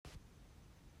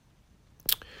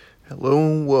Hello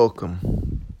and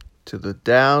welcome to the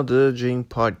Dao De Jing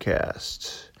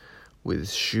podcast with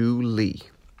Shu Li.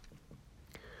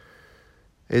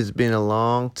 It's been a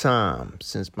long time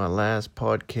since my last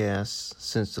podcast,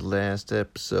 since the last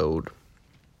episode.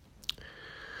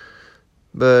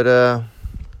 But I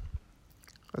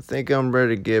think I'm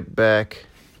ready to get back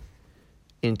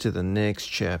into the next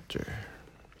chapter.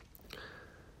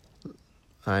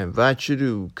 I invite you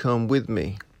to come with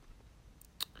me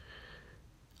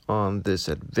on this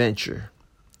adventure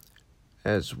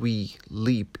as we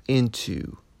leap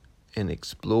into and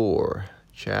explore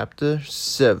chapter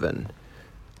 7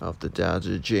 of the Dao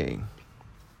De Jing.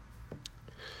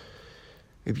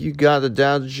 If you got the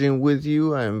Dao De Jing with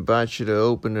you, I invite you to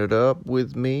open it up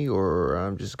with me, or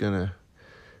I'm just going to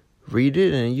read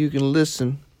it and you can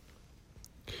listen.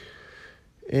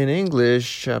 In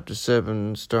English, chapter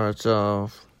 7 starts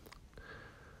off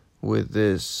with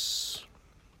this: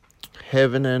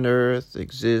 heaven and earth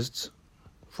exists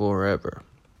forever.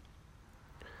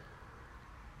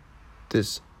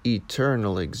 This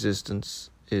eternal existence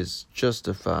is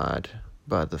justified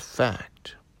by the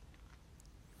fact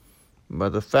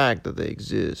that they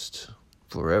exist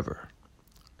forever.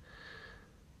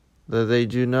 That they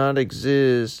do not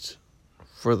exist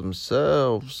for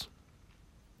themselves,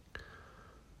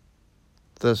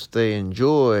 thus they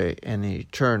enjoy an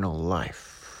eternal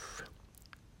life.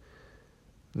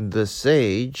 The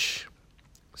sage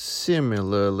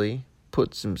similarly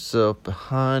puts himself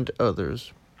behind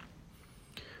others,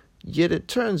 yet it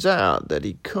turns out that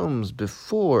he comes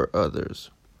before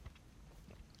others.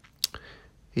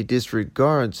 He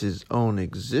disregards his own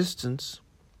existence,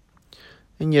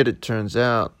 and yet it turns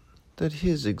out that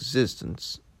his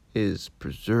existence is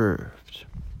preserved.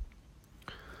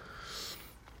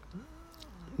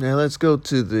 Now let's go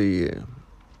to the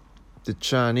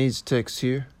Chinese text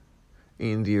here.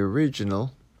 In the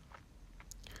original,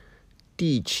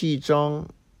 第七章,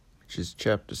 which is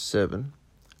chapter 7,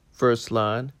 first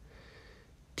line,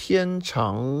 天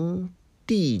长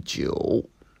地久.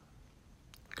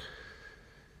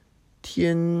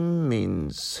 天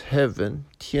means heaven.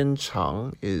 天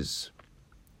长is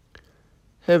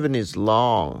heaven is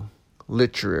long,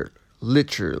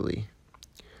 literally.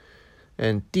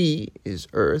 And 地 is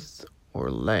earth or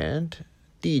land.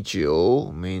 地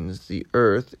久 means the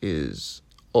earth is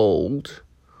old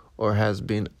or has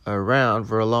been around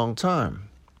for a long time.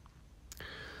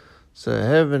 So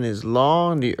heaven is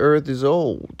long, the earth is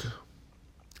old,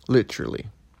 literally.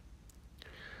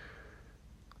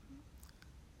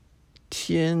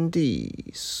 天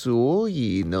地所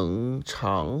以能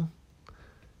长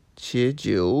且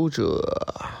久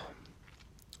者.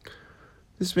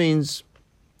 This means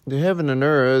the heaven and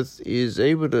earth is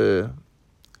able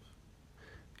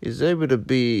to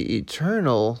be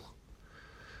eternal.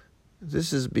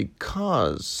 This is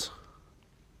because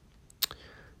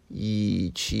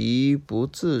以其不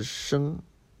自生,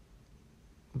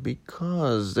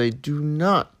 because they do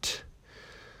not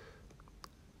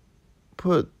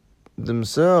put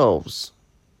themselves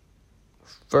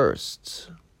first.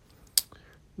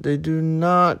 They do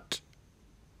not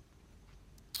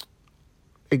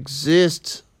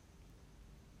exist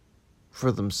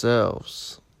for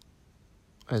themselves.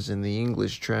 As in the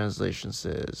English translation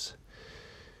says,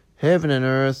 heaven and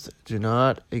earth do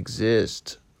not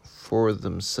exist for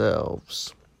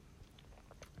themselves.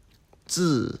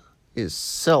 自 is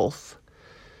self,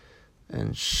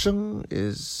 and 生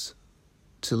is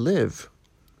to live.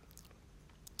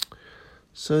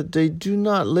 So they do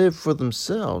not live for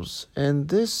themselves. And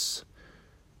this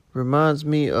reminds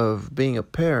me of being a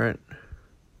parent,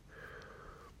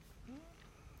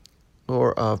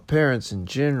 or of parents in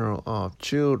general, of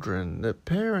children. The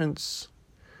parents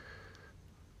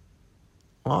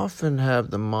often have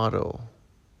the motto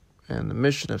and the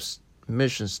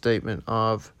mission statement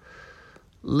of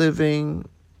living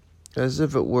as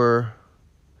if it were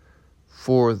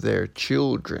for their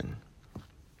children.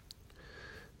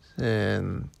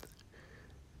 And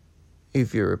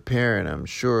if you're a parent, I'm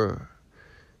sure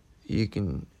you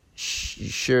can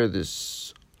share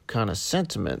this kind of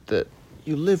sentiment that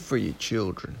you live for your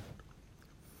children.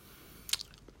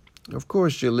 Of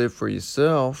course, you live for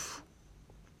yourself.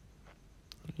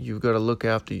 You've got to look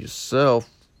after yourself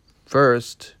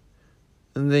first,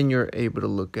 and then you're able to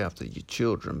look after your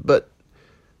children. But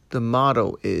the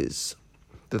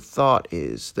thought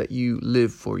is that you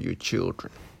live for your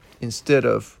children instead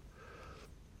of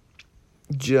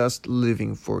just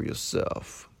living for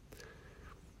yourself.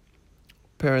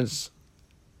 Parents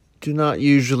do not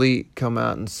usually come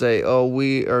out and say, oh,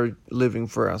 we are living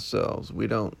for ourselves. We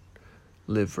don't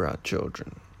live for our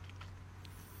children.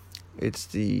 it's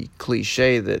the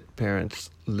cliche that parents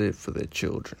live for their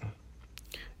children.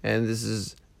 And this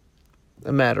is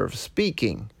a matter of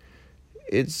speaking.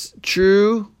 It's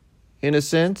true in a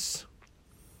sense,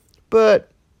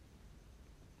 but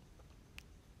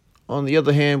on the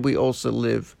other hand, we also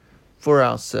live for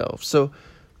ourselves. So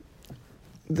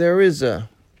there is a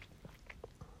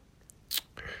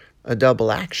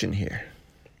double action here.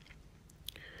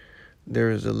 There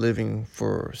is a living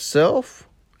for self,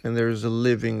 and there is a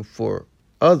living for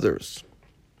others.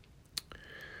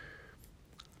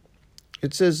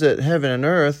 It says that heaven and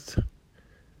earth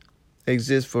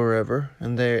exist forever,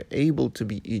 and they are able to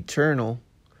be eternal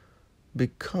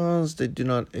because they do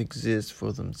not exist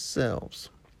for themselves.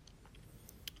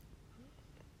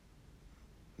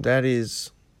 That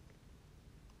is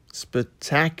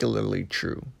spectacularly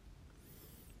true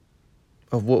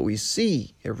of what we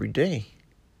see every day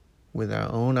with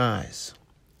our own eyes.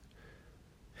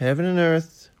 Heaven and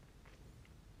earth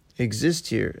exist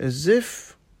here as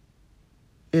if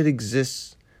it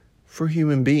exists for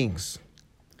human beings,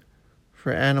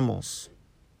 for animals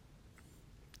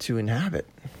to inhabit.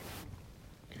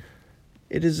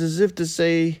 It is as if to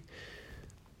say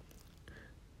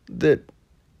that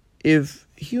if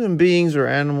human beings or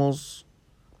animals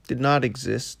did not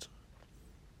exist,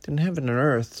 then heaven and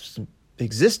earth's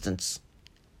existence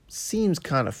seems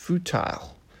kind of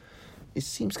futile. It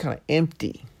seems kind of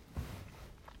empty.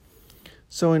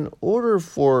 So in order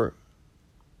for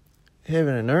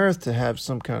heaven and earth to have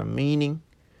some kind of meaning,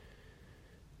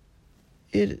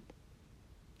 it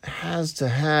has to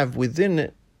have within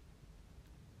it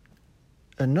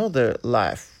another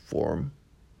life form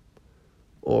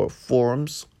or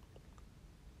forms,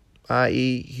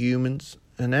 i.e. humans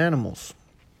and animals,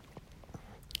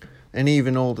 and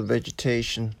even all the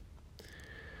vegetation,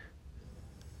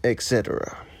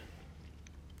 etc.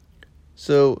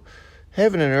 So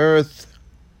heaven and earth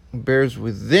bears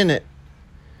within it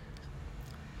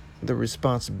the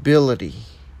responsibility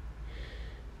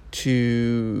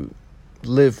to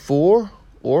live for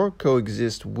or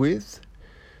coexist with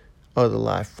other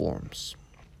life forms.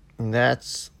 And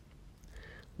that's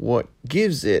what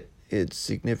gives it its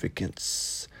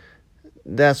significance.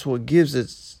 That's what gives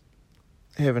it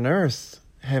heaven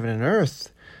and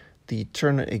earth, the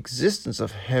eternal existence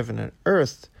of heaven and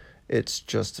earth, its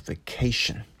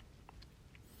justification.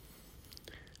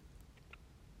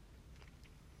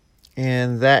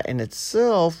 And that in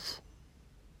itself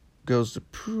goes to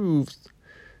prove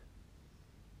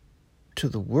to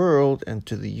the world and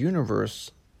to the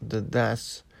universe that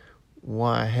that's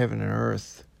why heaven and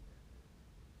earth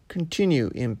continue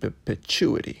in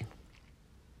perpetuity.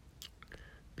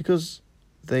 Because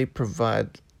they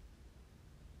provide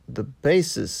the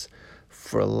basis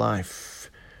for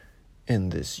life in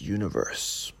this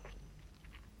universe.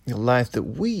 A life that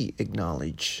we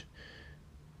acknowledge,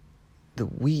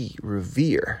 that we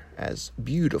revere as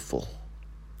beautiful,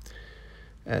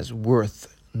 as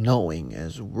worth knowing,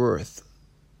 as worth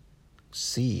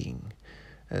seeing,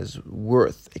 as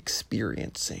worth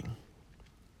experiencing.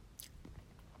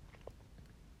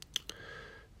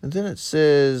 And then it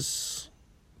says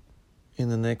in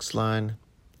the next line,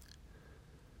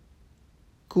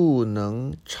 故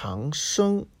能长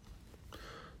生.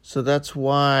 So that's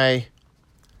why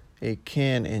it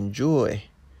can enjoy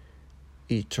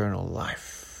eternal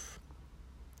life.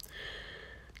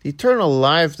 The eternal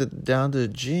life that Dao De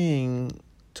Jing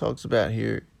talks about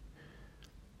here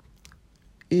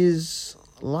is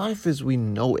life as we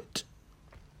know it.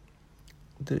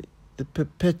 The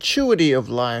perpetuity of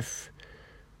life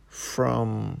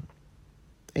from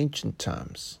ancient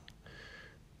times,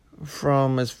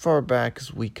 from as far back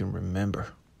as we can remember.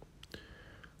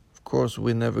 Of course,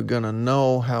 we're never going to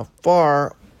know how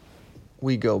far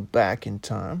we go back in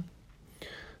time.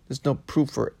 There's no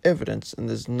proof or evidence, and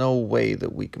there's no way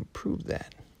that we can prove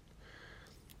that.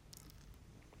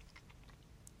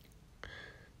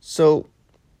 So,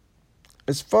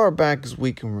 as far back as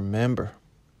we can remember,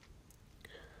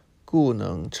 故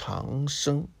能长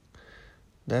生.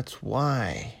 That's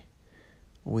why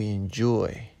we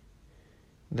enjoy.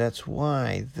 That's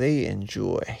why they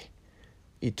enjoy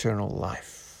eternal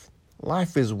life.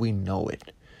 Life as we know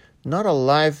it. Not a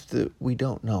life that we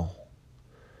don't know.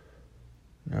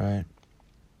 Right?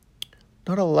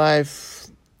 Not a life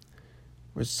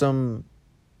where some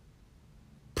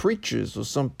preachers or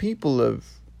some people have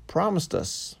promised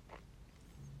us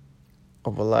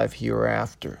of a life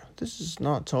hereafter. This is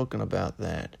not talking about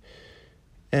that.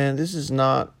 And this is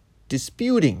not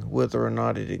disputing whether or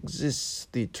not it exists,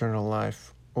 the eternal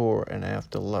life or an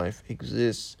afterlife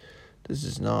exists. This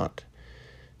is not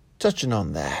touching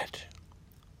on that.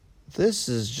 This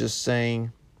is just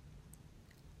saying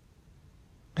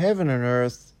heaven and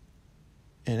earth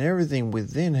and everything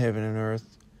within heaven and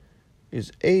earth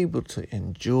is able to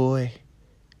enjoy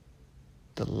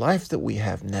the life that we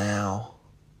have now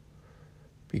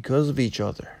because of each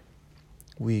other.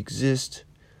 We exist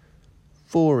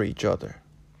for each other.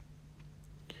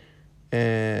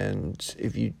 And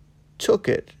if you took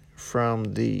it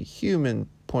from the human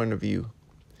point of view,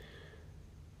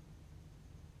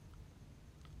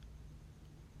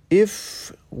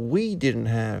 if we didn't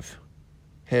have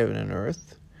heaven and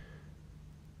earth,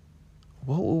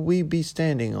 what would we be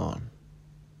standing on?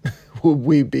 Would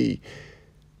we be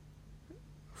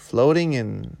floating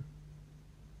in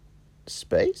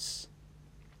space?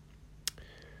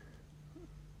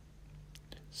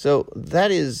 So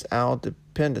that is our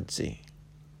dependency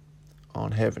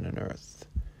on heaven and earth.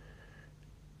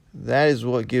 That is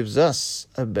what gives us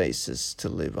a basis to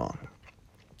live on.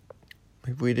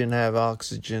 If we didn't have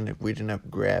oxygen, if we didn't have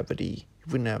gravity,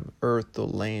 if we didn't have earth or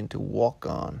land to walk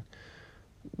on,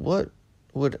 what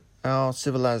would our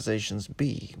civilizations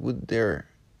be? Would there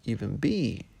even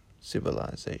be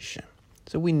civilization?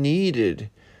 So we needed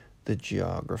the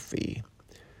geography.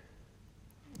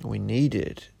 We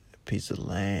needed a piece of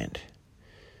land.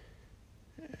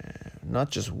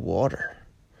 Not just water.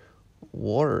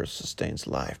 Water sustains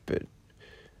life, but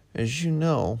as you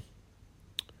know,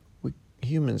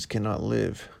 humans cannot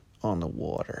live on the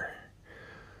water.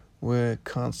 We're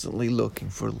constantly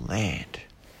looking for land.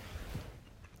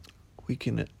 We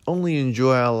can only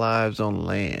enjoy our lives on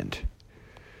land.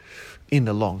 In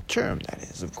the long term, that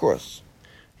is, of course.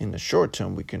 In the short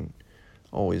term, we can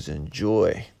always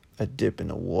enjoy a dip in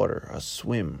the water, a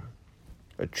swim,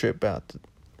 a trip out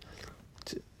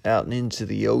and into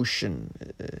the ocean,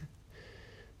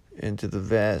 into the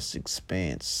vast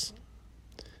expanse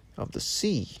of the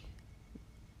sea.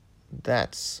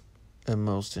 That's a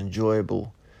most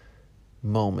enjoyable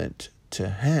moment to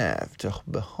have, to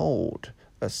behold,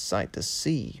 a sight to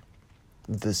see,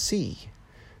 the sea,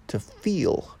 to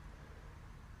feel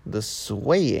the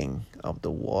swaying of the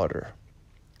water,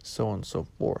 so on and so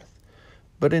forth.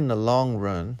 But in the long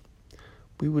run,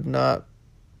 we would not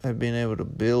have been able to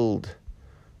build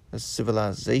a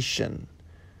civilization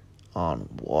on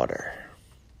water.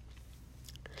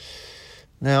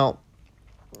 Now,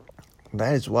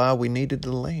 that is why we needed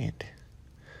the land.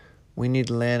 We need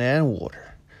land and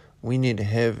water. We need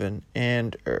heaven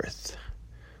and earth.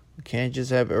 We can't just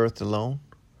have earth alone.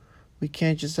 We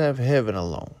can't just have heaven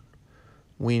alone.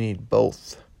 We need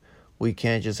both. We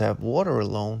can't just have water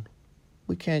alone.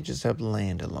 We can't just have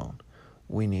land alone.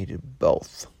 We needed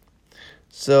both.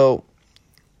 So,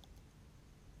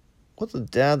 what the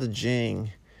Dao De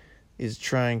Jing is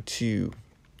trying to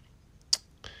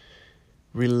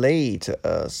relay to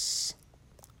us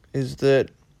is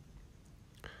that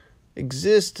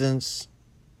existence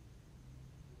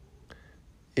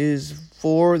is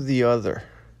for the other.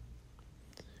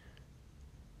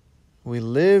 We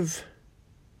live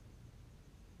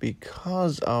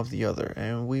because of the other,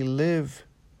 and we live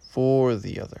for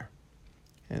the other.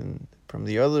 And from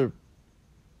the other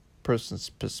person's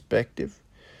perspective,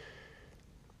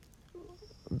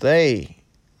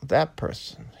 that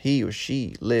person, he or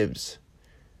she lives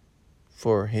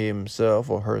for himself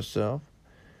or herself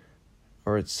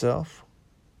or itself,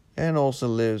 and also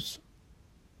lives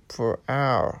for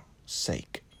our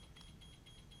sake.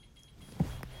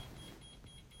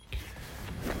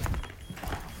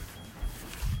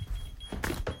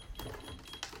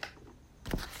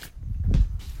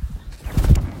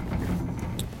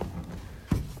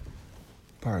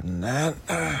 Pardon that.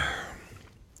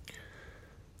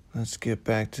 Let's get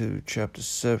back to chapter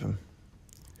 7.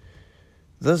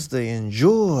 Thus they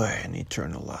enjoy an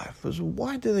eternal life.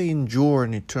 Why do they enjoy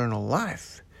an eternal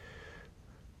life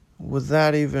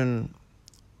without even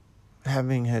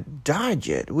having had died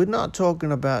yet? We're not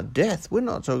talking about death. We're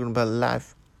not talking about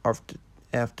life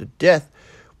after death.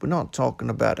 We're not talking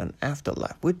about an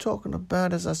afterlife. We're talking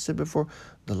about, as I said before,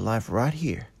 the life right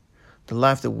here. The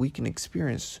life that we can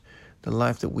experience. The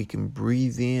life that we can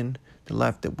breathe in. The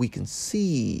life that we can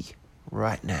see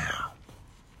right now.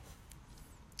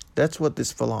 That's what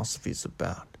this philosophy is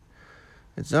about.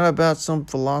 It's not about some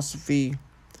philosophy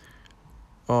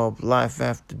of life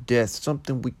after death,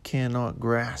 something we cannot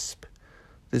grasp.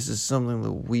 This is something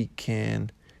that we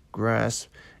can grasp.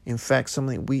 In fact,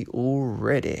 something we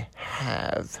already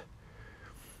have.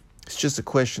 It's just a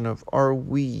question of, are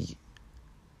we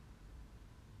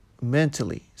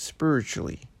mentally,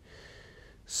 spiritually,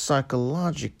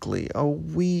 psychologically, are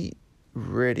we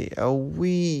ready? Are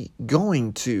we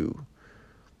going to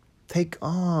take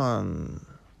on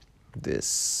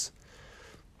this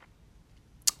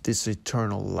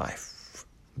eternal life,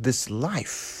 this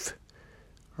life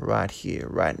right here,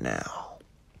 right now?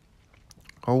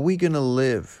 Are we going to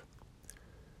live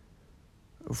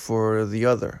for the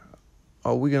other?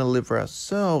 Are we going to live for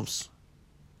ourselves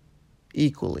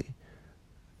equally?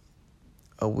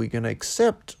 Are we going to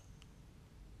accept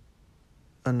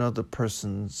another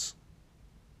person's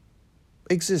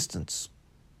existence?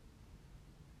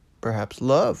 Perhaps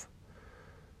love.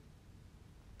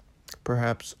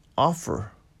 Perhaps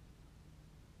offer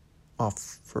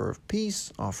of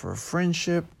peace, offer of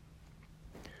friendship.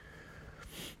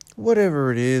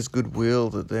 Whatever it is, goodwill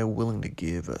that they're willing to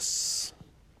give us.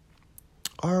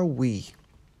 Are we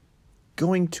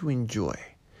going to enjoy?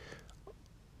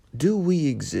 Do we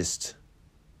exist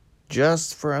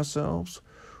just for ourselves?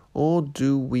 Or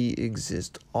do we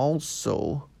exist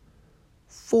also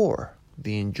for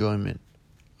the enjoyment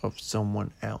of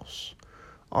someone else?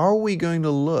 Are we going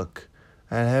to look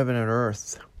at heaven and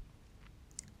earth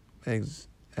as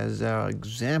our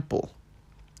example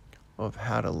of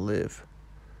how to live?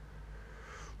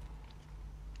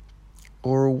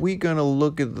 Or are we going to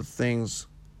look at the things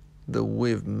that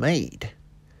we've made,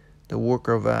 the work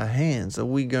of our hands? Are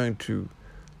we going to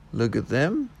look at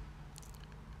them?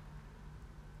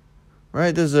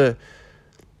 Right? Does a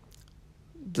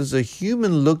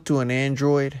human look to an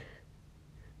android?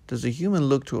 Does a human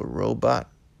look to a robot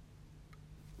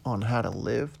on how to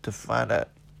live, to find out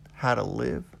how to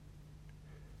live,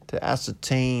 to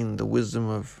ascertain the wisdom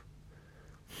of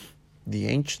the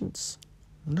ancients?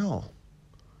 No.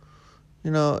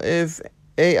 If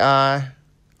AI,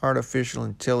 artificial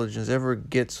intelligence, ever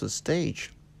gets to a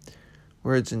stage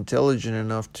where it's intelligent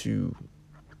enough to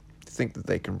think that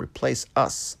they can replace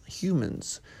us,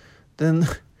 humans, then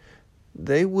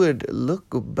they would look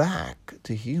back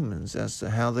to humans as to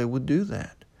how they would do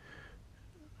that.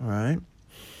 Right?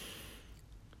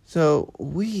 So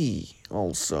we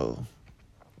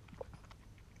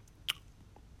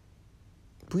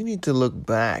need to look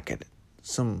back at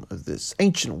some of this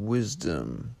ancient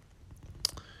wisdom.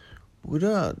 We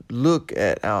don't look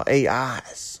at our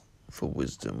AIs for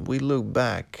wisdom. We look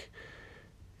back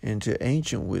into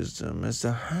ancient wisdom as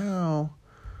to how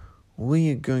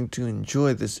we are going to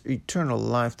enjoy this eternal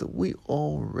life that we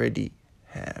already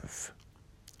have.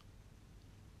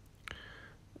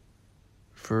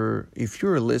 For if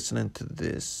you're listening to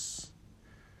this,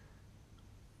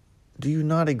 do you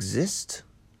not exist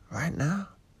right now?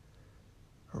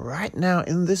 Right now,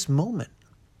 in this moment.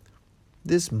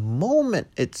 This moment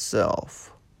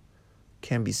itself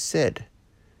can be said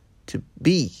to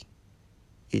be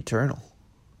eternal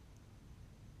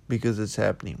because it's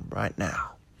happening right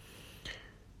now.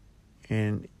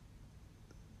 And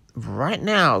right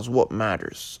now is what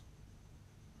matters.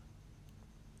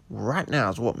 Right now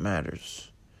is what matters.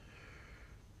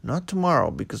 Not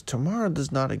tomorrow, because tomorrow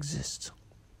does not exist.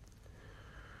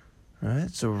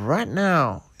 Right? So right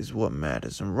now is what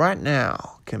matters. And right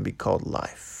now can be called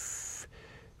life.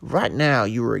 Right now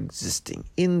you are existing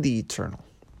in the eternal.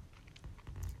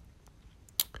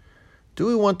 Do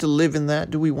we want to live in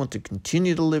that? Do we want to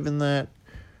continue to live in that?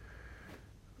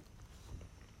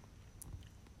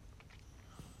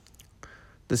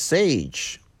 The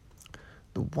sage,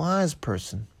 the wise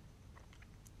person,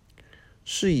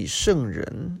 是以圣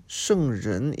人. 圣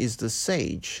人 is the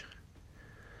sage.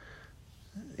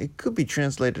 It could be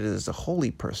translated as a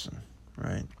holy person,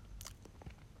 right?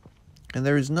 And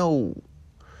there is no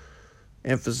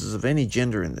emphasis of any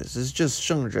gender in this. It's just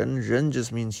圣人. 人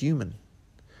just means human.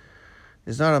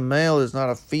 It's not a male, it's not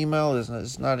a female,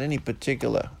 it's not any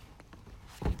particular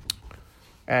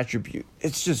attribute.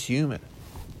 It's just human.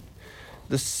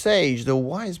 The sage, the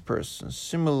wise person,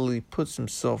 similarly puts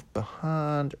himself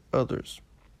behind others.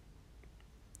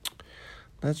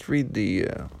 Let's read the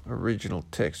original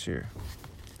text here.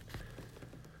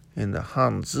 In the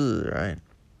Hanzi, right?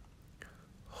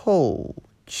 后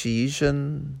其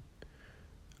身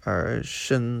而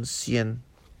身先.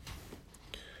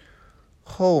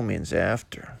 后 means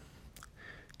after.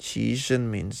 其身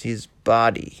means his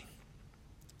body.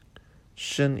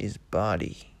 身 is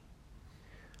body.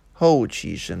 后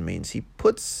其身 means he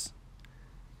puts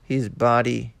his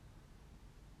body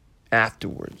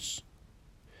afterwards.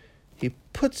 He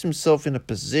puts himself in a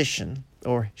position,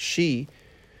 or she,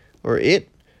 or it,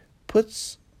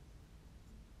 puts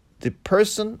the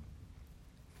person,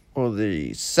 or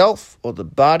the self, or the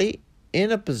body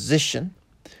in a position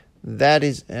that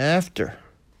is after.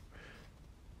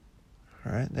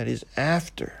 All right? That is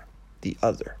after the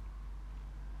other.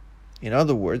 In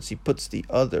other words, he puts the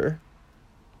other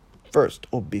first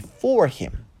or before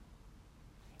him.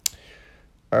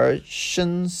 而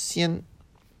身先.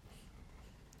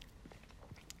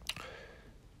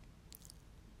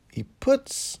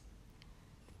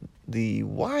 the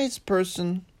wise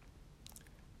person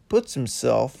puts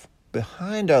himself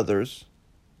behind others,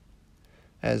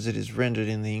 as it is rendered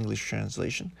in the English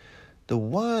translation. The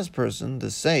wise person,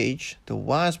 the sage, the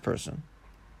wise person,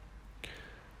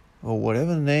 or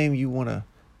whatever name you want to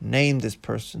name this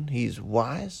person, he's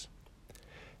wise.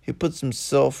 He puts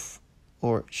himself,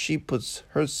 or she puts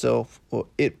herself, or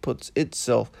it puts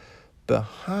itself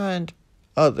behind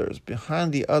others,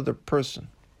 behind the other person.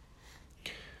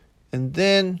 And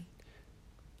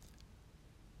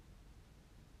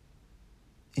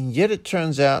yet it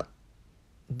turns out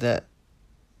that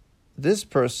this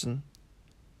person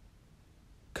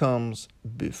comes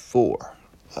before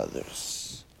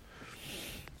others.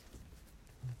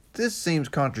 This seems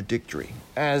contradictory,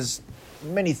 as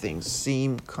many things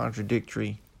seem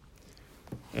contradictory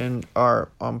and are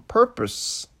on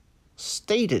purpose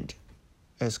stated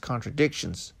as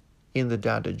contradictions in the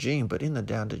Dao De Jing, but in the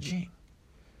Dao De Jing,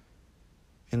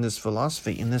 in this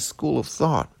philosophy, in this school of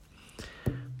thought,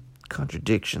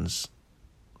 contradictions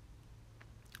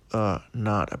are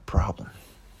not a problem.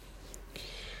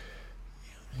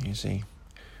 You see,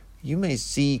 you may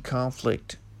see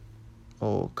conflict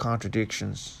or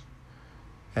contradictions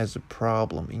as a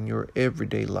problem in your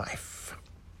everyday life,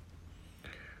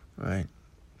 right?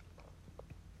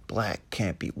 Black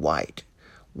can't be white.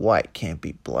 White can't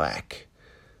be black.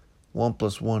 1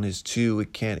 + 1 is 2.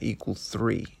 It can't equal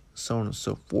 3. So on and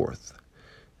so forth.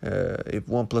 If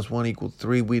 1 + 1 equaled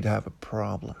 3, we'd have a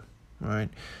problem, right?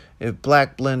 If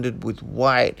black blended with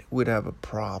white, we'd have a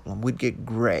problem. We'd get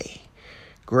gray.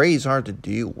 Gray is hard to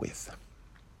deal with.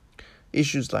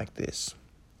 Issues like this,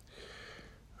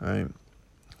 right?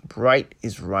 Right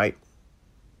is right.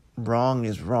 Wrong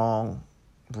is wrong.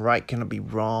 Right cannot be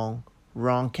wrong.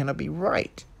 Wrong cannot be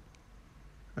right,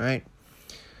 right?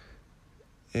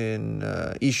 In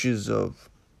issues of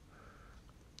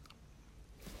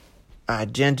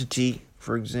identity,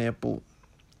 for example,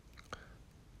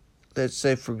 let's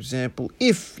say, for example,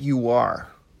 if you are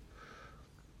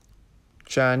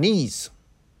Chinese,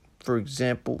 for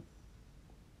example,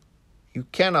 you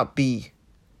cannot be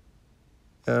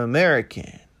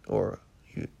American or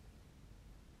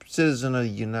citizen of the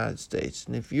United States.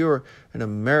 And if you're an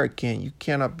American, you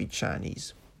cannot be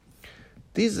Chinese.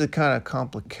 These are the kind of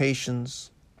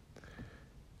complications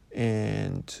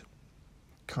and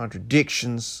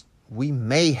contradictions we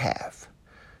may have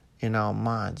in our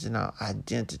minds, in our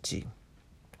identity.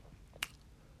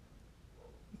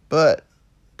 But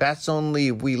that's only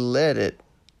if we let it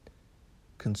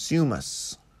consume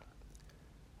us.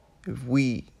 If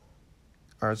we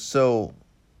are so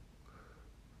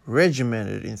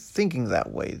regimented in thinking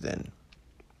that way, then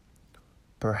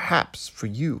perhaps for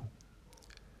you.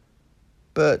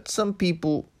 But some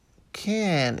people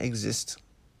can exist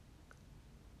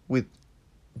with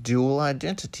dual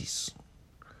identities.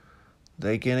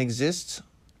 They can exist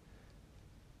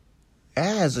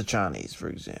as a Chinese, for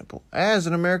example, as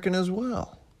an American as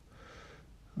well.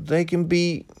 They can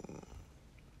be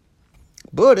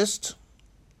Buddhist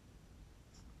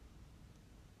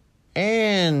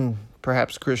and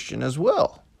perhaps Christian as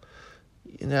well.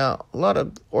 Now, a lot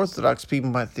of Orthodox people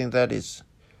might think that is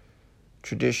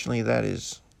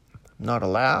not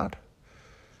allowed.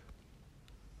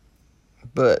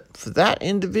 But for that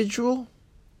individual,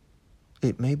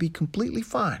 it may be completely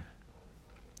fine,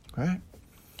 right?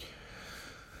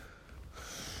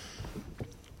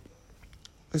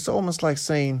 It's almost like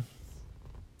saying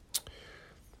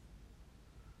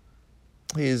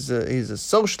he's a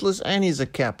socialist and he's a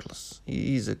capitalist.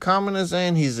 He's a communist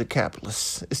and he's a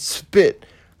capitalist. It's a bit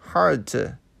hard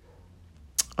to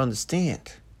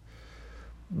understand.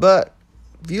 But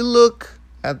if you look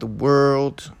at the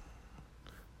world,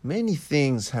 many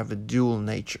things have a dual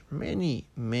nature. Many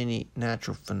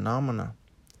natural phenomena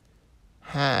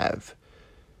have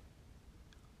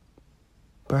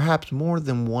perhaps more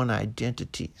than one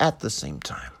identity at the same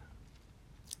time.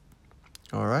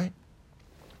 All right?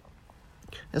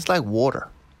 It's like water.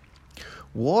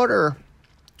 Water,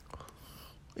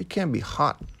 it can be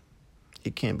hot.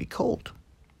 It can be cold.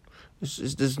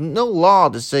 There's no law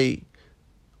to say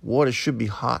water should be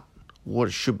hot,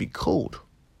 water should be cold,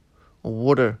 or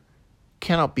water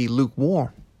cannot be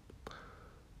lukewarm,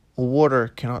 or water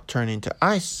cannot turn into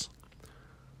ice,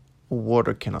 or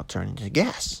water cannot turn into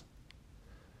gas.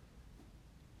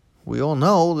 We all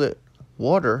know that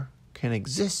water can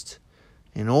exist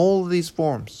in all of these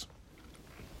forms.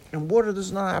 And water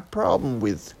does not have a problem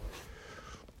with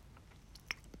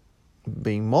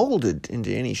being molded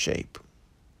into any shape.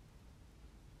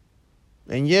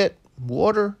 And yet,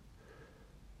 water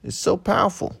is so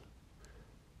powerful,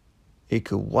 it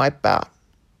could wipe out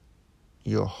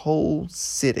your whole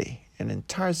city, an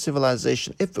entire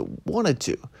civilization, if it wanted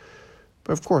to.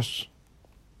 But of course,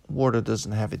 water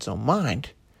doesn't have its own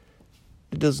mind.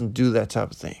 It doesn't do that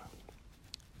type of thing.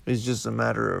 It's just a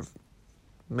matter of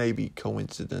maybe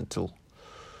coincidental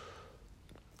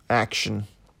action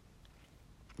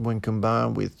when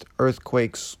combined with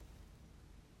earthquakes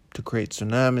to create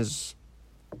tsunamis.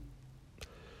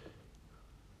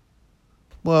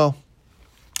 Well,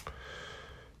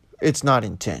 it's not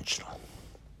intentional.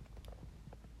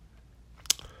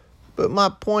 But my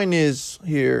point is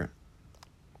here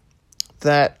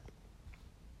that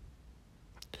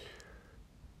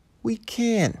we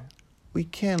can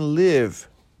live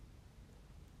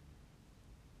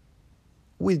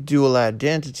with dual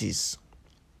identities.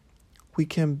 We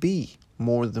can be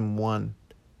more than one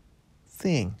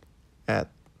thing at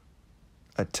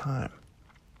a time.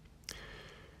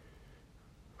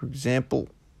 For example,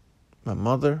 my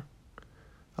mother,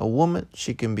 a woman,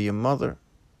 she can be a mother.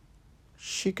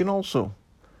 She can also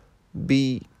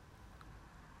be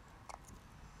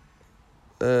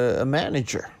a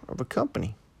manager of a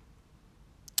company.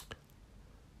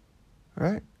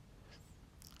 Right?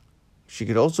 She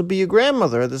could also be a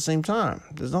grandmother at the same time.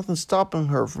 There's nothing stopping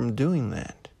her from doing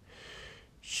that.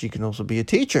 She can also be a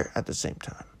teacher at the same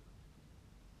time.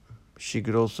 She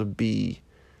could also be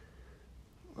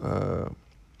a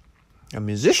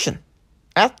musician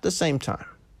at the same time.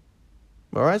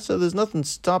 All right? So there's nothing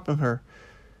stopping her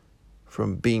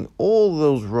from being all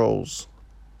those roles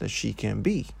that she can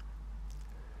be.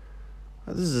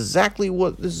 This is exactly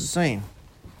what this is saying.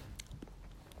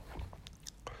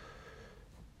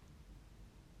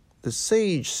 The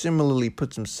sage similarly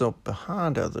puts himself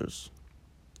behind others,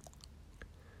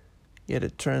 yet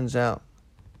it turns out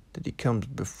that he comes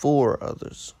before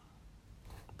others.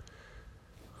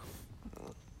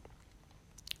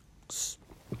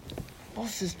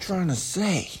 What's this trying to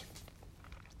say?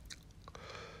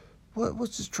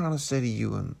 What's this trying to say to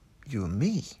you and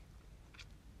me?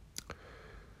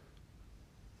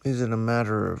 Is it a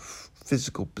matter of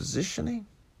physical positioning?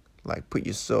 Like put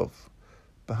yourself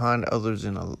behind others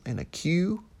in a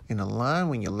queue, in a line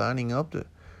when you're lining up to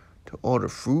order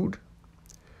food?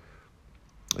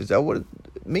 Is that what it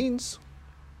means?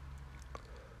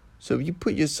 So if you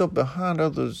put yourself behind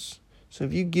others, so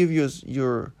if you give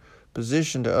your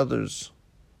position to others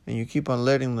and you keep on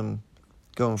letting them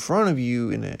go in front of you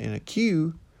in a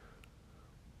queue,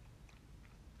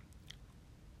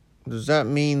 does that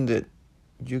mean that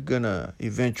you're gonna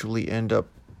eventually end up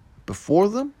before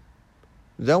them?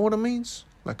 Is that what it means?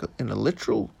 Like in a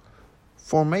literal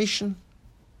formation?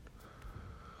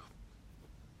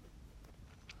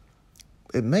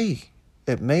 It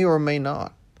may or may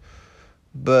not.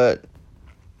 But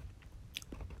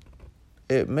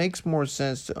it makes more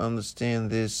sense to understand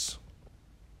this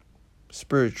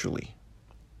spiritually.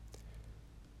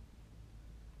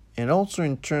 And also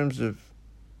in terms of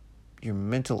your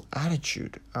mental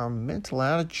attitude. Our mental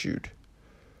attitude,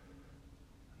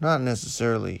 not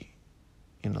necessarily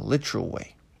in a literal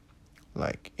way,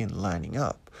 like in lining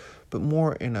up, but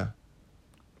more in a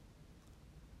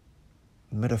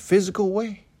metaphysical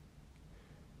way.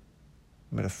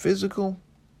 Metaphysical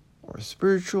or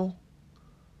spiritual,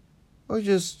 or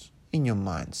just in your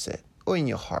mindset or in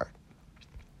your heart.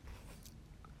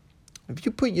 If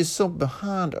you put yourself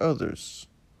behind others,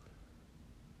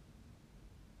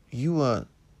 you are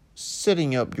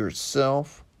setting up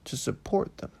yourself to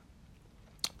support them.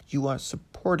 You are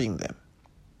supporting them.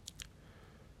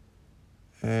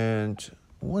 And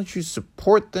once you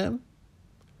support them,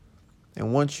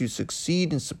 and once you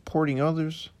succeed in supporting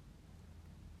others,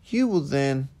 you will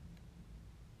then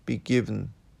be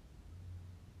given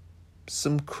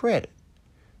some credit,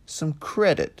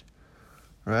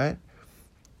 right,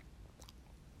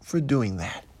 for doing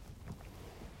that.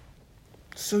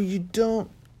 So you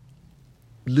don't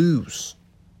lose,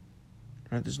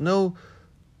 right? There's no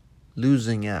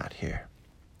losing out here.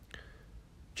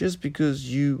 Just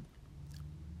because you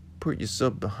put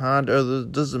yourself behind others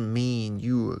doesn't mean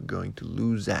you are going to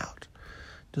lose out.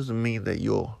 Doesn't mean that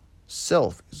your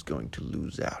self is going to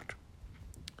lose out.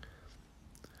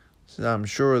 So I'm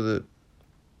sure that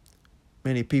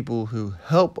many people who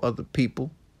help other people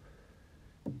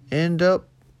end up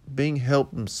being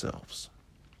helped themselves.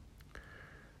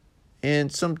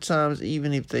 And sometimes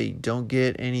even if they don't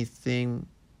get anything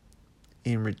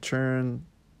in return,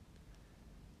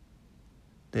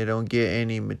 they don't get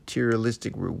any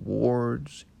materialistic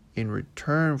rewards in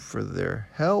return for their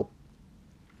help,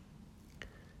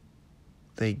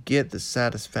 they get the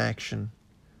satisfaction,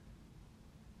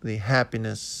 the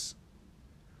happiness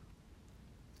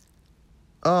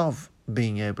of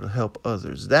being able to help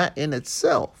others. That in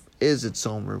itself is its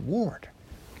own reward.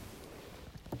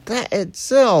 That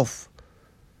itself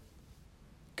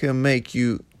can make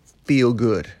you feel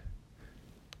good,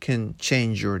 can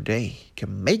change your day,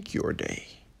 can make your day,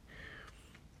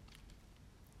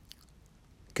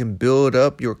 can build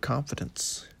up your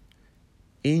confidence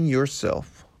in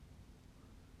yourself,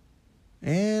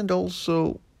 and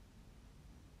also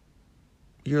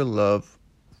your love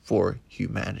for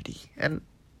humanity and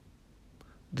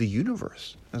the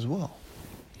universe as well.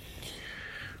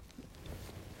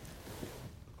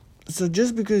 So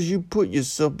just because you put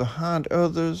yourself behind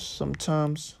others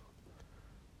sometimes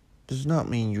does not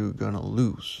mean you're going to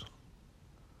lose.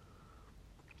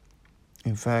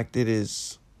 In fact, it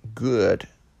is good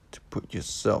to put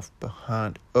yourself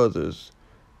behind others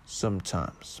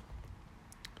sometimes,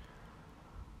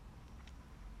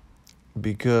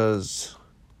 because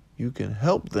you can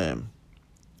help them,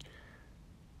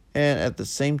 and at the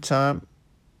same time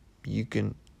you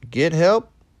can get help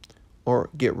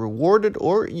or get rewarded,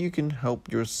 or you can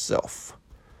help yourself.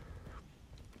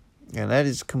 And that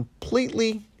is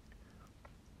completely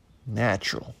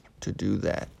natural to do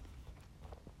that.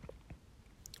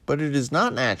 But it is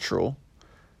not natural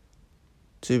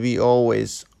to be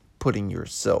always putting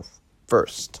yourself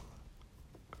first.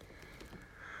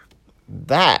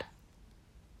 That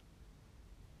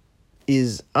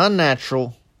is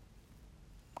unnatural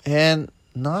and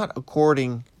not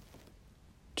according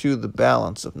to the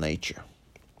balance of nature.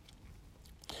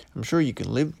 I'm sure you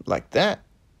can live like that.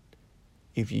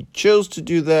 If you chose to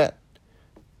do that,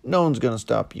 no one's going to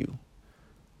stop you.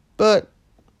 But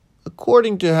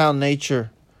according to how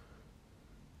nature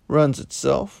runs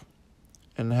itself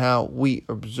and how we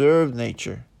observe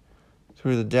nature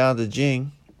through the Dao De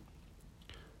Jing,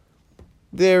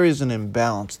 there is an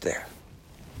imbalance there.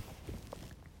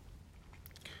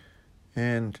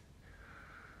 And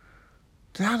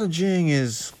Dao De Jing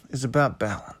is about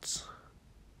balance.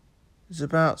 It's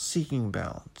about seeking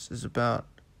balance. It's about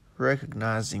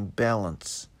recognizing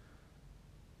balance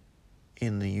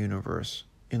in the universe,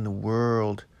 in the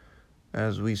world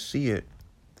as we see it,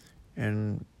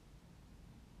 and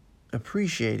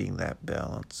appreciating that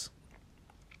balance.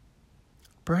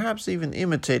 Perhaps even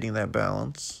imitating that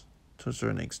balance to a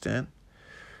certain extent,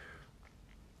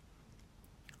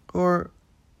 or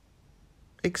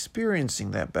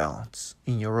experiencing that balance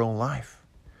in your own life.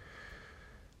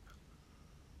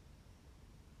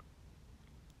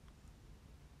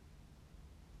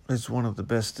 It's one of the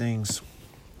best things.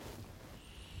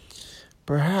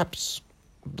 Perhaps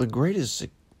the greatest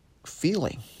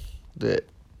feeling that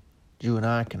you and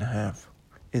I can have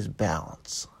is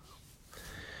balance.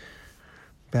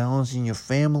 Balance in your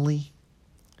family,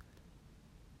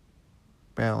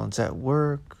 balance at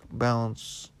work,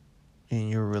 balance in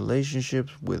your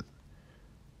relationships with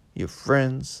your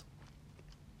friends,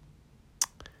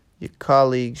 your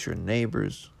colleagues, your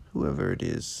neighbors, whoever it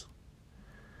is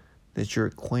that you're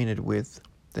acquainted with,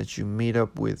 that you meet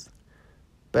up with.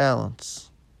 Balance.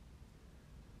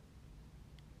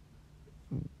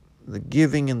 The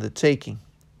giving and the taking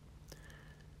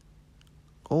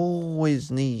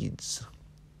always needs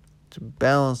to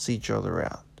balance each other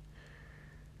out.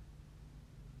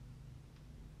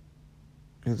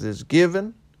 If there's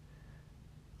giving,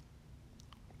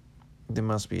 there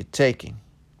must be a taking.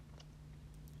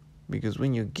 Because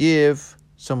when you give,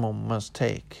 someone must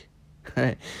take.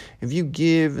 Right? If you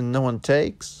give and no one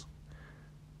takes,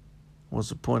 what's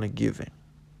the point of giving?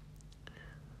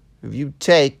 If you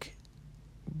take,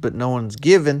 but no one's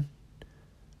giving,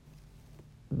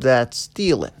 that's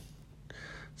stealing.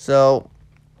 So,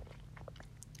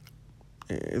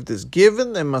 if there's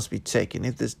given, there must be taken.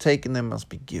 If there's taken, there must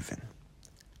be given.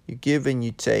 You give and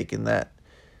you take, and that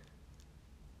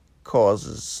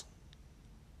causes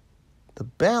the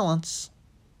balance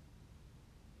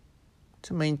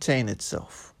to maintain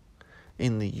itself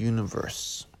in the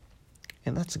universe.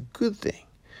 And that's a good thing.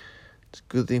 It's a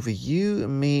good thing for you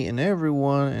and me and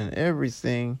everyone and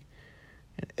everything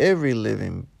and every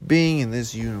living being in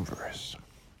this universe.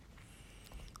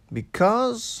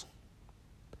 Because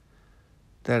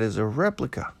that is a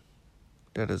replica,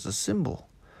 that is a symbol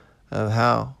of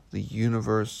how the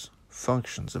universe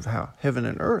functions, of how heaven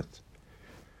and earth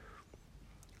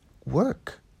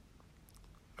work,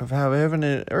 of how heaven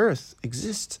and earth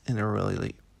exist in a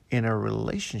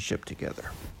relationship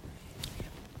together.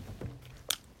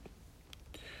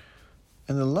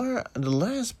 And the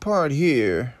last part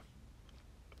here,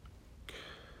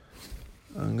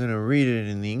 I'm going to read it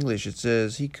in the English. It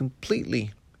says, he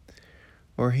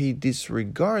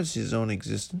disregards his own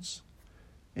existence,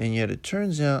 and yet it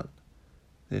turns out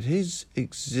that his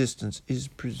existence is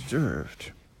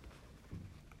preserved.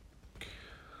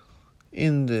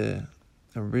 In the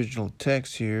original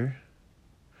text here,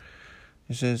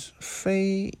 it says,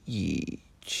 非以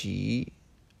其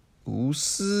无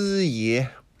私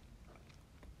也，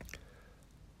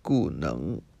故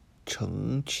能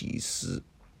成其私.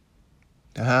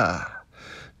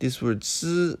 This word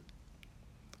私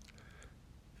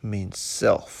means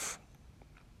self.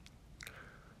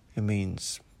 It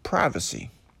means privacy.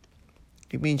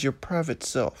 It means your private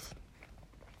self.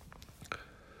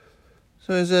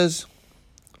 So it says,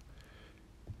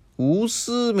 无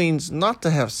私 means not to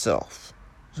have self.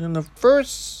 So in the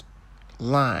first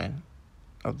line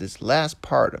of this last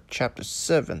part of chapter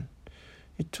 7,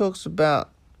 it talks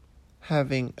about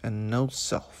having a no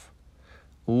self.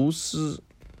 无私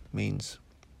means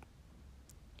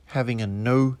having a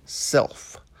no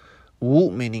self. 无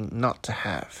meaning not to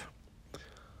have.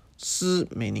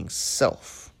 私 meaning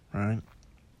self, right?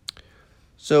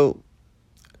 So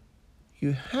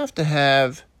you have to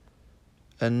have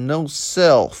a no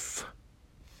self.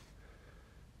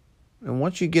 And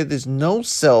once you get this no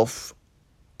self,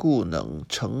 故能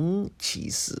成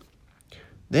其私,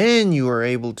 then you are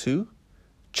able to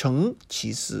成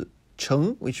其私.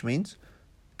 成, which means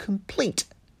complete.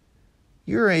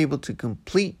 You're able to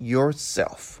complete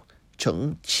yourself.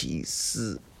 成其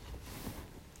私.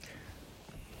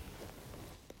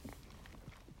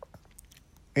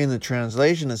 In the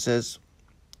translation it says,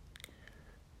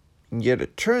 yet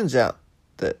it turns out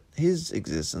that his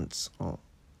existence, or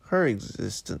her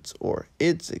existence, or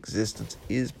its existence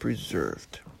is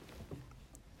preserved.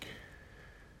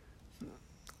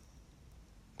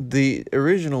 The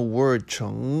original word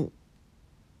成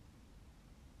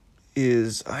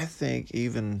is, I think,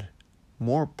 even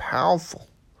more powerful.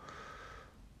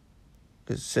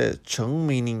 It says 成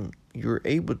meaning you're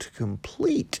able to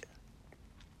complete.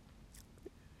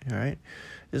 All right?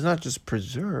 It's not just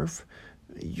preserve.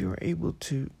 You're able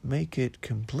to make it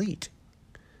complete.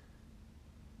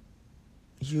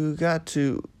 You got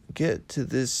to get to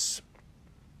this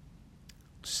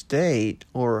state,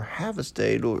 or have a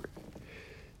state, or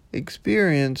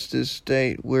experience this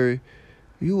state where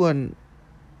you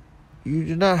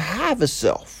do not have a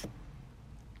self.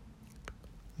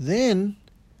 Then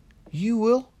you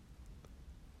will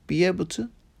be able to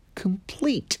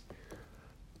complete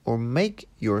or make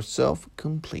yourself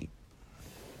complete.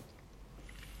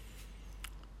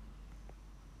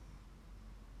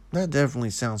 That definitely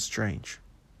sounds strange.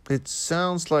 It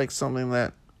sounds like something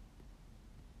that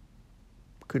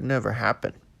could never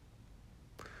happen.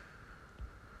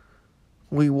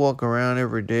 We walk around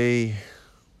every day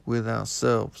with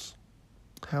ourselves.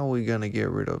 How are we going to get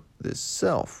rid of this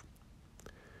self?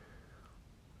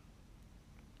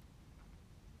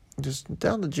 Just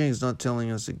Dao De Jing is not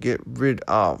telling us to get rid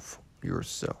of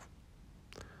yourself.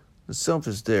 The self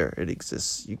is there. It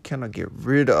exists. You cannot get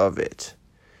rid of it.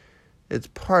 It's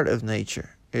part of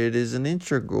nature. It is an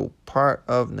integral part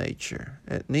of nature.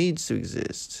 It needs to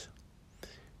exist.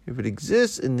 If it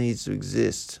exists, it needs to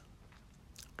exist.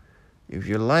 If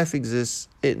your life exists,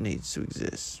 it needs to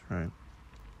exist, right?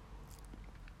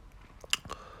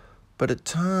 But at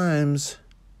times,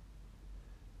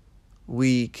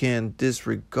 we can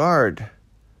disregard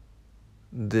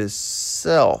this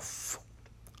self,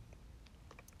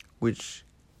 which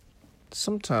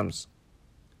sometimes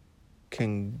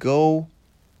can go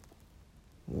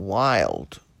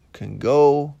wild, can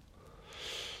go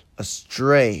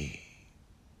astray,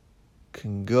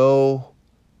 can go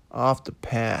off the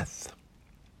path,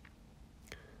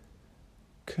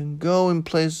 can go in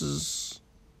places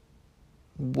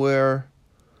where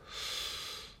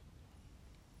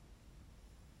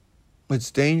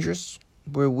it's dangerous,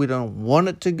 where we don't want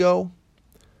it to go,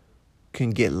 can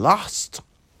get lost.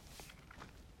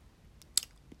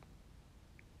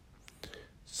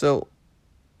 So,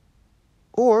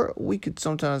 or we could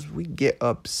sometimes get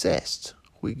obsessed.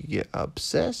 We could get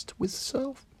obsessed with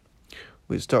self.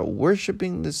 We start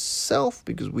worshiping the self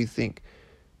because we think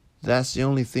that's the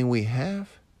only thing we have.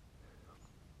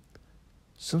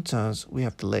 Sometimes we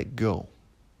have to let go.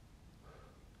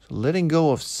 So letting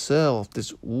go of self,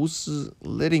 this 无私,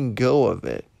 letting go of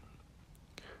it.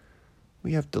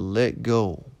 We have to let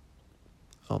go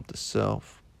of the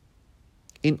self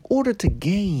in order to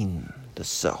gain the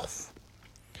self.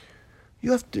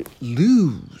 You have to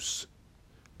lose.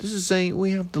 This is saying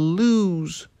we have to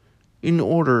lose in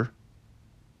order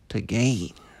to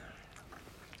gain.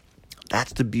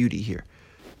 That's the beauty here.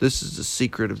 This is the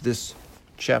secret of this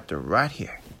chapter right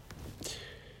here.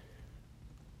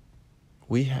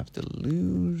 We have to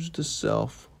lose the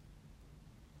self,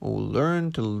 or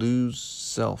learn to lose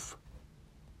self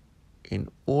in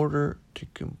order to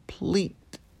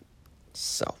complete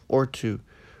self, or to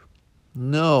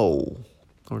know,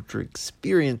 or to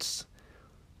experience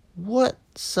what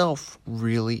self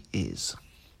really is.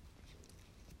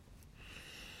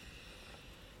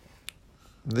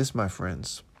 This, my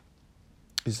friends,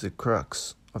 is the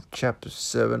crux of chapter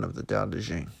 7 of the Dao De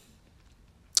Jing.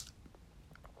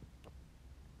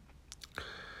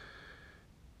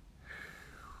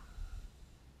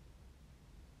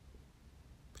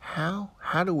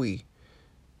 How do we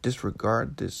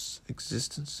disregard this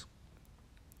existence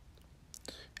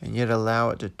and yet allow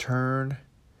it to turn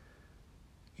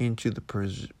into the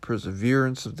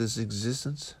perseverance of this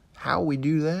existence? How we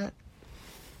do that?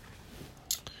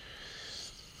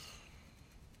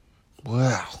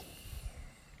 Well,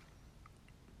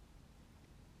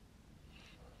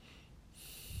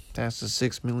 that's the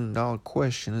 $6 million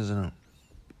question, isn't it?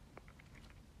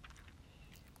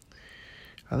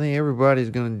 I think everybody's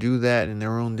going to do that in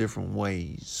their own different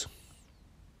ways.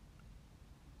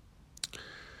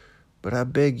 But I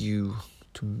beg you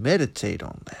to meditate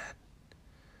on that.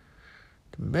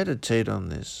 To meditate on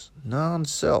this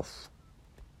non-self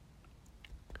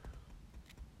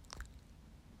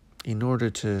in order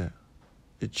to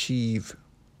achieve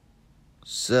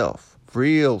self,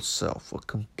 real self, or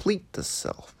complete the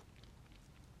self.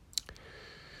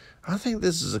 I think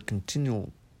this is a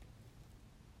continual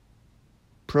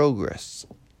progress.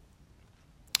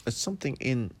 It's something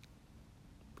in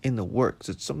the works.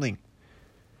 It's something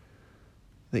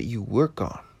that you work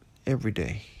on every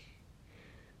day.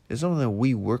 It's something that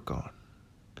we work on.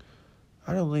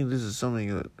 I don't think this is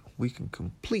something that we can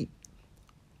complete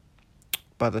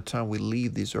by the time we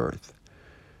leave this earth.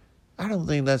 I don't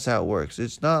think that's how it works.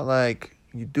 It's not like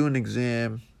you do an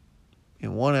exam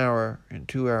in 1 hour, in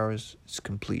 2 hours, it's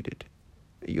completed.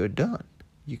 You're done.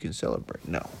 You can celebrate.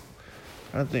 No.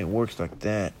 I don't think it works like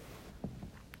that.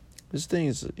 This thing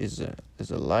is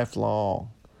a lifelong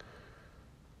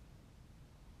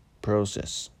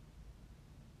process.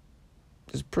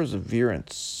 This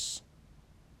perseverance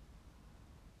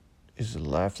is a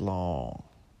lifelong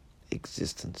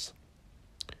existence.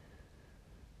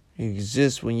 It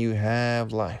exists when you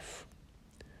have life.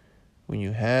 When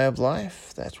you have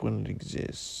life, that's when it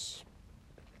exists.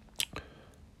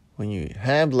 When you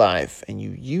have life and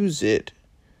you use it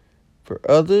for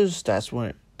others, that's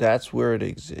where it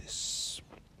exists.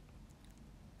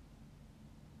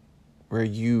 Where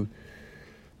you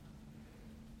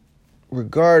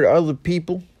regard other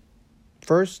people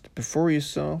first, before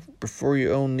yourself, before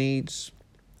your own needs,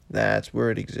 that's where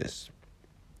it exists.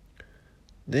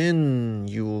 Then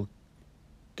you will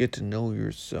get to know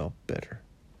yourself better.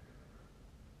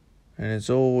 And it's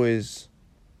always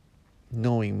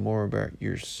knowing more about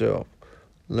yourself,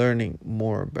 learning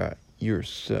more about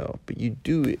yourself. But you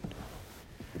do it.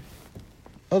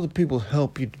 Other people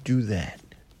help you to do that.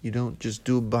 You don't just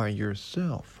do it by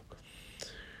yourself.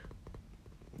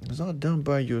 It's not done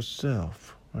by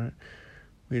yourself, right?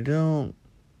 Humanity,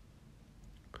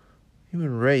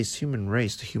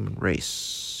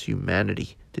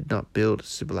 humanity did not build a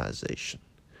civilization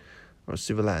or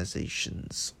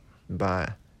civilizations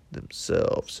by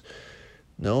themselves.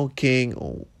 No king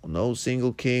or no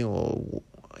single king or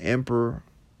emperor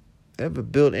ever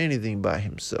built anything by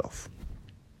himself.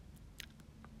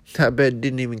 I bet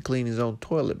didn't even clean his own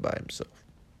toilet by himself.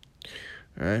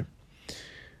 All right?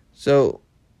 So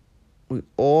we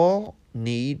all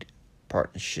need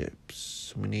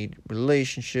partnerships. We need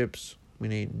relationships. We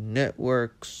need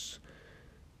networks.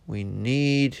 We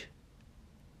need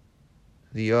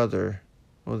the other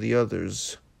or the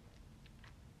others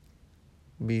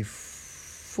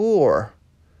before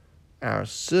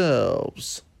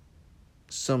ourselves.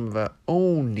 Some of our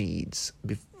own needs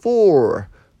before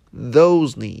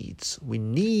those needs. We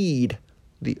need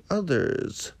the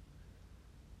others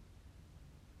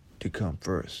to come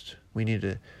first. We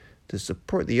need to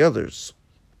support the others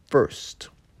first.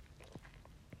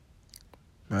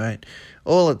 Right?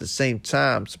 All at the same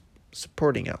time,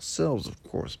 supporting ourselves, of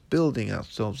course, building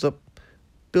ourselves up,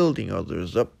 building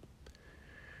others up.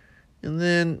 And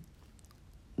then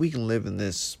we can live in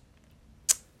this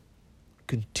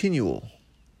continual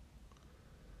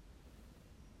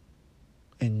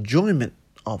enjoyment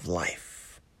of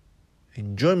life,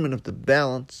 enjoyment of the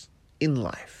balance in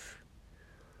life.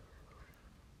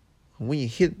 And when you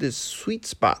hit this sweet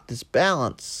spot, this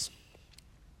balance,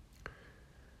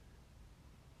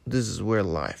 this is where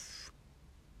life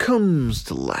comes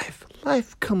to life.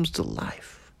 Life comes to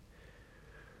life.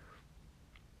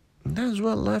 And that's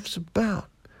what life's about.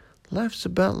 Life's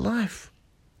about life.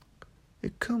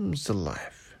 It comes to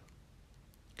life.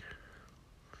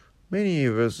 Many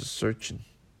of us are searching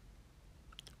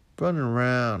running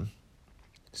around,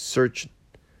 searching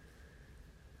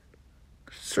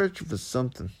for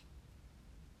something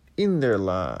in their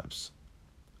lives.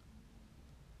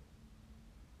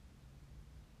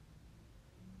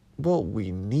 What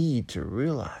we need to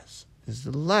realize is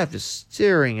that life is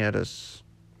staring at us.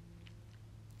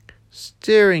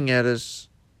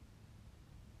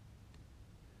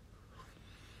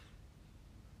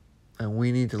 And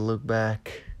we need to look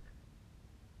back.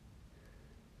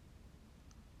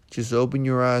 Just open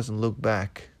your eyes and look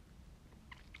back.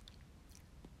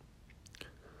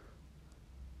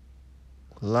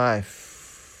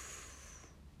 Life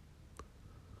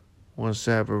wants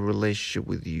to have a relationship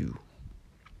with you.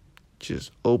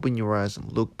 Just open your eyes and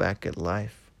look back at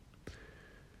life.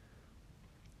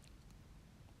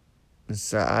 And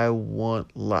say, I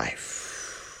want life.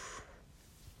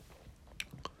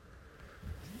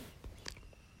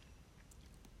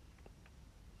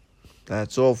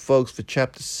 That's all, folks, for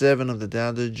Chapter 7 of the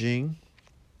Dao De Jing.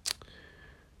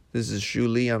 This is Shu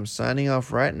Li. I'm signing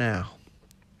off right now.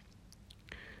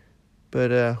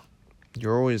 But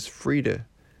you're always free to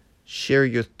share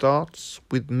your thoughts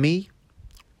with me.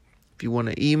 If you want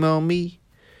to email me,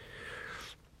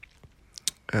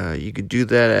 you can do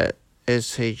that at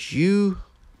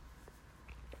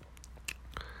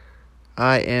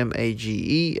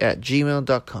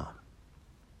shuimage@gmail.com.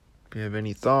 If you have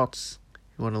any thoughts,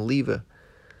 you want to leave a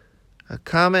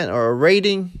comment or a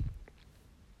rating,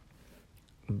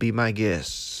 be my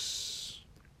guest.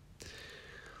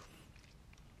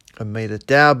 And may the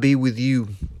Tao be with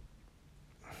you.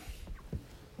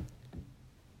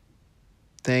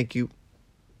 Thank you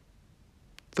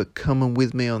for coming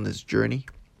with me on this journey.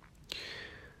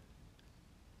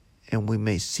 And we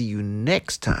may see you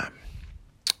next time.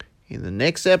 In the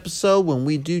next episode when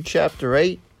we do Chapter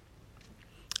 8.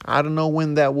 I don't know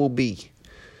when that will be.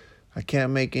 I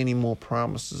can't make any more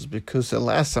promises because the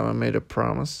last time I made a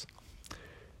promise,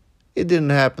 it didn't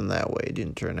happen that way. It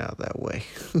didn't turn out that way.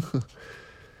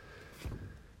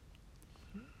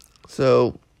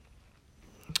 So,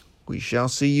 we shall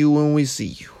see you when we see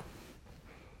you.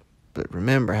 But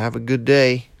remember, have a good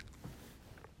day.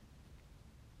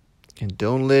 And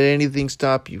don't let anything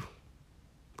stop you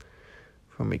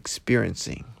from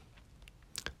experiencing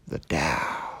the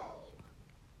Tao.